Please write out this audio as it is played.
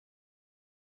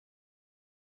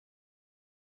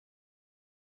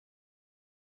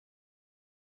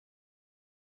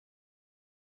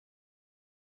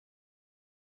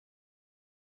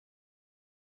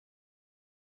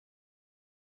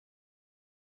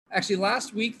Actually,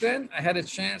 last week then, I had a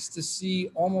chance to see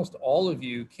almost all of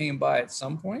you came by at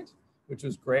some point, which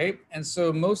was great. And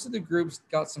so most of the groups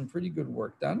got some pretty good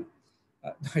work done.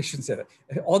 I shouldn't say that.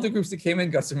 All the groups that came in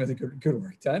got some really good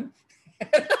work done.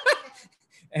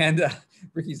 And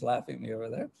Ricky's laughing at me over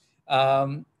there. Yeah,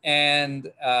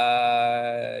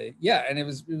 and it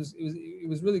was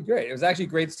really great. It was actually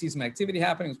great to see some activity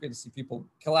happening. It was great to see people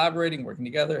collaborating, working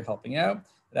together, helping out.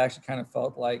 It actually kind of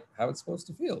felt like how it's supposed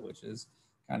to feel, which is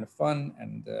kind of fun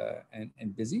and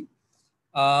busy.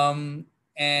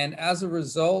 And as a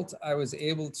result, I was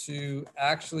able to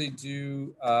actually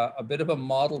do a bit of a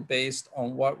model based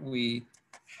on what we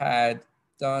had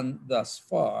done thus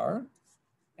far.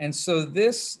 And so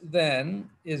this then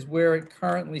is where it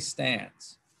currently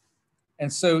stands.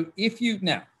 And so if you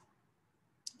now,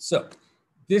 so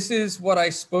this is what I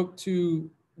spoke to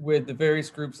with the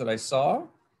various groups that I saw.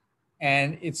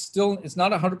 And it's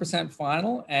not 100%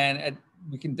 final. And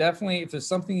we can definitely, if there's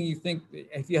something you think,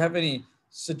 if you have any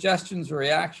suggestions or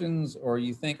reactions, or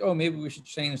you think, oh, maybe we should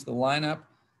change the lineup,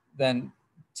 then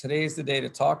today's the day to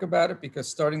talk about it, because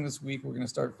starting this week, we're going to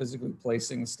start physically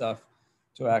placing stuff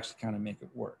to actually kind of make it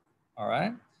work. All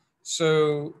right.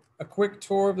 So a quick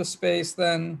tour of the space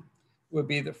then would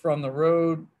be that from the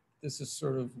road, this is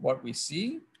sort of what we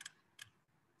see.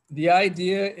 The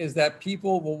idea is that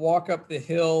people will walk up the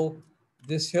hill,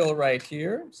 this hill right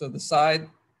here. So the side,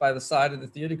 by the side of the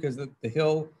theater, because the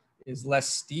hill is less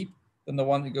steep than the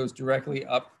one that goes directly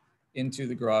up into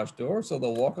the garage door. So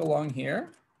they'll walk along here,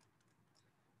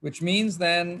 which means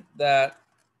then that,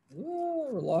 oh,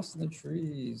 we're lost in the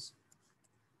trees.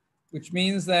 Which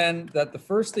means then that the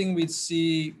first thing we'd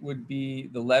see would be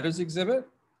the letters exhibit.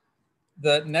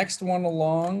 The next one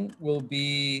along will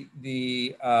be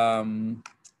the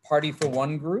Party for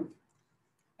One group.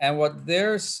 And what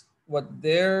their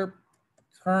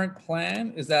current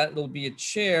plan is that it'll be a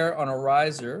chair on a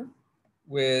riser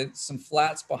with some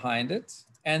flats behind it.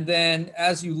 And then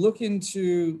as you look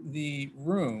into the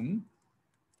room,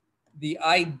 the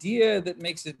idea that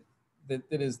makes it,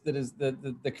 that is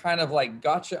the kind of like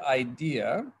gotcha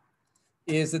idea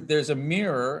is that there's a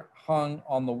mirror hung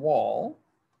on the wall.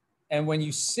 And when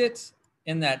you sit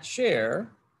in that chair,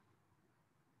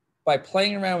 by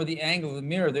playing around with the angle of the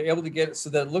mirror, they're able to get it so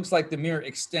that it looks like the mirror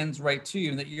extends right to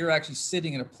you and that you're actually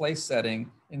sitting in a place setting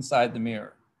inside the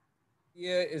mirror. The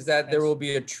idea is that there will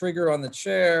be a trigger on the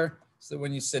chair so that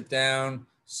when you sit down,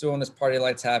 so when this party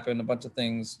lights happen, a bunch of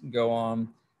things go on.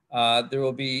 There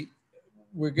will be,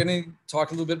 we're going to talk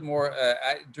a little bit more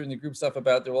during the group stuff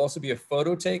about, there will also be a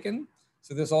photo taken.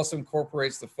 So this also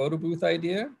incorporates the photo booth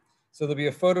idea. So there'll be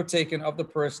a photo taken of the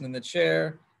person in the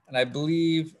chair. And I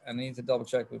believe, and I need to double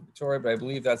check with Victoria, but I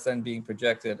believe that's then being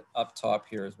projected up top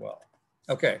here as well.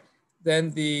 Okay,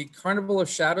 then the Carnival of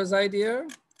Shadows idea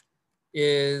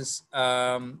is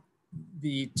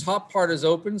the top part is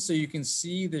open so you can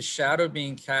see the shadow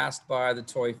being cast by the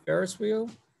toy Ferris wheel.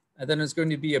 And then there's going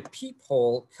to be a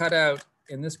peephole cut out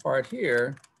in this part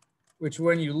here, which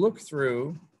when you look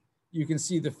through, you can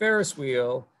see the Ferris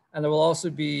wheel. And there will also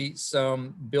be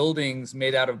some buildings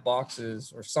made out of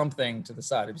boxes or something to the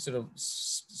side. It'll be sort of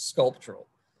sculptural.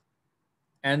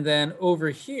 And then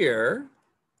over here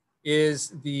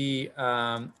is the,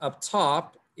 up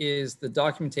top is the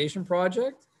documentation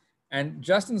project. And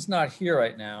Justin's not here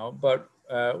right now, but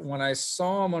when I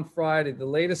saw him on Friday, the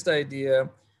latest idea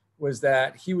was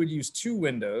that he would use 2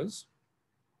 windows.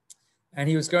 And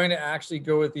he was going to actually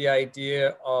go with the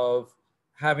idea of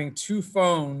having 2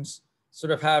 phones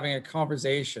sort of having a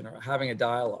conversation or having a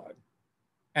dialogue.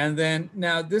 And then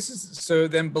now this is, so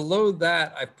then below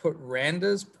that, I've put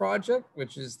Randa's project,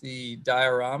 which is the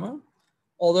diorama.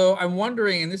 Although I'm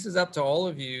wondering, and this is up to all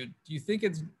of you, do you think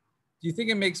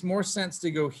it makes more sense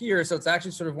to go here? So it's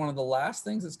actually sort of one of the last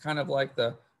things. It's kind of like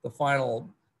the final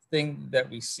thing that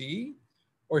we see.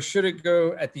 Or should it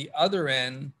go at the other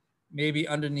end, maybe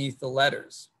underneath the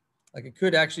letters? Like it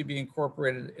could actually be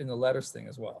incorporated in the letters thing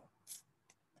as well.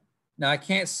 Now, I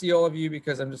can't see all of you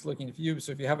because I'm just looking at you.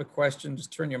 So if you have a question,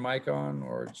 just turn your mic on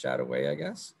or chat away, I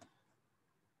guess.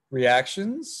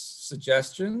 Reactions,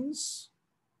 suggestions?